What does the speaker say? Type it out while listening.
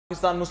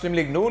पाकिस्तान मुस्लिम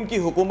league नून की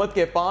हुकूमत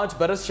के 5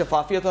 बरस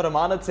शफाफियत और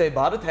अमानत से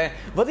इबारत है।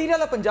 वज़ीर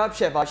आला पंजाब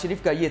शहबाज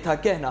शरीफ का ये था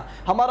कहना,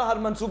 हमारा हर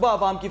मंसूबा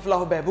अवाम की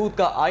फलाह बहबूद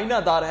का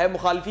आईनादार है।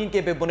 मुखालिफिन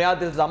के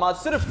बेबुनियाद इल्जामात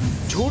सिर्फ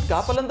झूठ का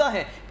पलंदा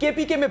है।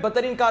 KPK में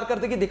बदतरीन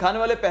कारकर्दगी दिखाने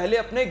वाले पहले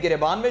अपने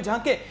गिरेबान में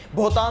झांके।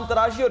 बहुतान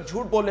तराशी और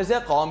झूठ बोलने से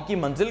कौम की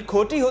मंजिल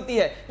खोटी होती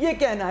है, ये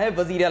कहना है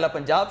वज़ीर आला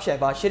पंजाब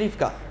शहबाज शरीफ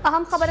का।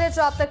 अहम खबर है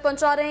जो आप तक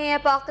पहुंचा रहे हैं।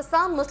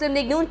 पाकिस्तान मुस्लिम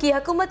लीग नून की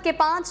हुकूमत के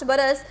 5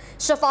 बरस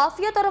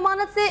शफाफियत और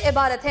अमानत से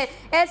इबारत है,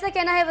 ऐसा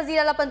कहना है वज़ीर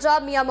आला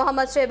पंजाब मियां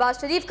मोहम्मद शहबाज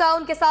शरीफ का।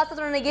 उनके साथ साथ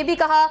उन्होंने ये भी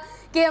कहा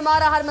कि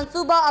हमारा हर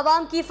मंसूबा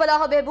अवाम की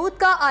फलाह बहबूद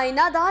का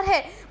आईनादार है।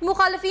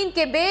 मुखालिफिन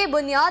के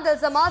बेबुनियाद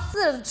इल्जामात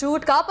सिर्फ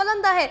झूठ का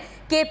पलंदा है।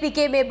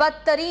 KPK में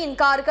बदतरीन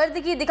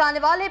कारकर्दगी दिखाने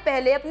वाले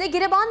पहले अपने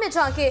गिरेबान में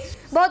झांके।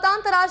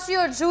 बहुतान तराशी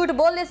और झूठ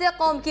बोलने से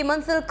कौम की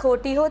मंजिल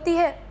खोटी होती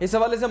है। इस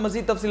हवाले से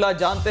मजीद तफसीलात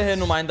जानते हैं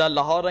नुमाइंदा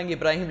लाहौर रंग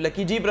इब्राहिम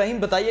लकी। जी इब्राहिम,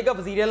 बताइएगा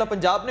वज़ीर आला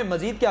पंजाब ने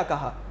मजीद क्या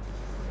कहा?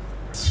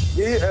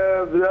 जी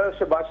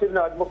शहबाज शरीफ ने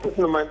आज मुख्तलिफ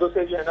नुमाइंदों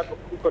से जो है ना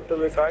गुफ्तगू करते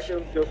हुए कहा कि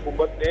उनकी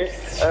हुकूमत ने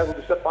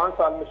गुज़श्ता 5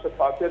 साल में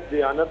शफाफियत,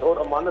 दयानत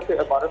और अमानत से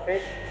इबारत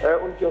है।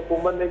 उनकी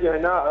हुकूमत ने जो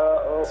है ना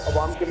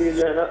अवाम के लिए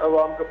जो है ना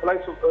अवाम के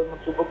फलाही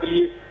मनसूबों के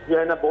लिए जो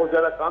है ना बहुत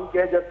ज़्यादा काम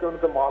किया है, जबकि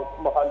उनके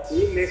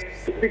मुखालिफिन ने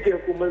किसी की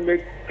हुकूमत में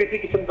किसी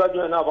किस्म का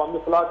जो है ना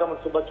अवामी फलाह का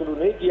मनसूबा शुरू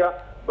नहीं किया।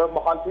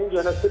 मुखालिफिन जो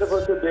है ना सिर्फ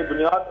और सिर्फ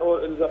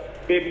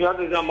बेबुनियाद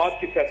इल्जामात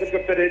की सियासत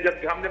करते रहे,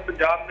 जबकि हमने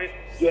पंजाब में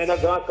जो है ना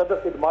ग्रां कदर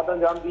खिदमात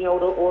अंजाम दी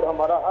और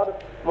हमारा हर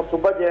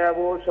मनसूबा जो है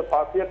वो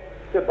शफाफियत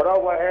से भरा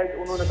हुआ है।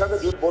 उन्होंने कहा कि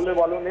झूठ बोलने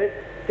वालों ने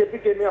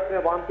KPK में अपने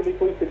अवाम के लिए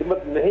कोई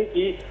खिदमत नहीं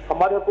की।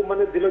 हमारी हुकूमत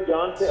ने दिलो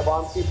जान से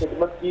अवाम की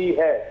खिदमत की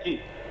है। जी,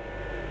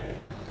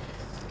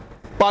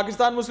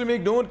 पाकिस्तान मुस्लिम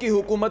लीग नून की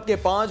हुकूमत के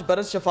 5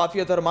 बरस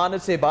शफाफियत और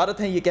अमानत से इबारत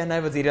हैं, ये कहना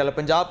है वज़ीर आला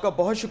पंजाब का।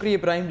 बहुत शुक्रिया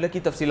इब्राहिम लकी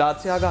तफसीलात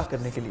से आगाह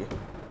करने के लिए।